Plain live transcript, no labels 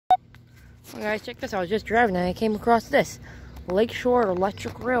Well, guys, check this out. I was just driving and I came across this. Lakeshore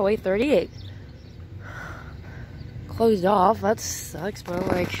Electric Railway 38. Closed off. That sucks, but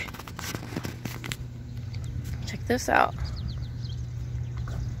like, check this out.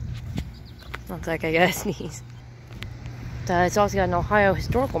 One sec, I gotta sneeze. It's also got an Ohio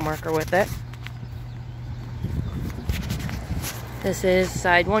historical marker with it. This is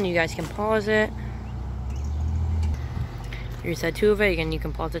side 1. You guys can pause it. Here's side 2 of it. Again, you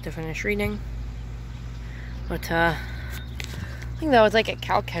can pause it to finish reading. But I think that was like a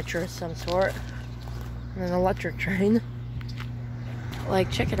cow catcher of some sort. And an electric train.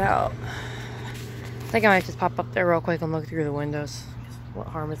 Like, check it out. I think I might just pop up there real quick and look through the windows. What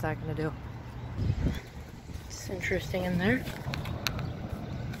harm is that going to do? It's interesting in there.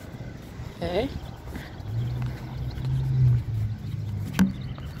 Okay.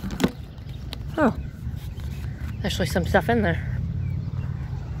 Oh. Actually some stuff in there.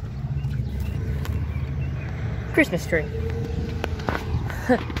 Christmas tree.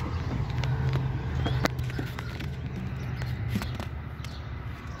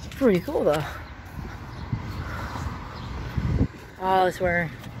 It's pretty cool though. Oh, that's where.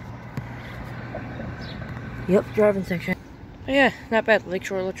 Yep, driving section. But yeah, not bad.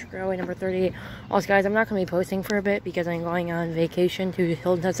 Lakeshore Electric Railway number 38. Also, guys, I'm not going to be posting for a bit because I'm going on vacation to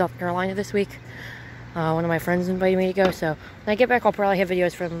Hilton Head, South Carolina this week. One of my friends invited me to go, so when I get back, I'll probably have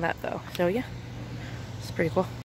videos from that though. So yeah, it's pretty cool.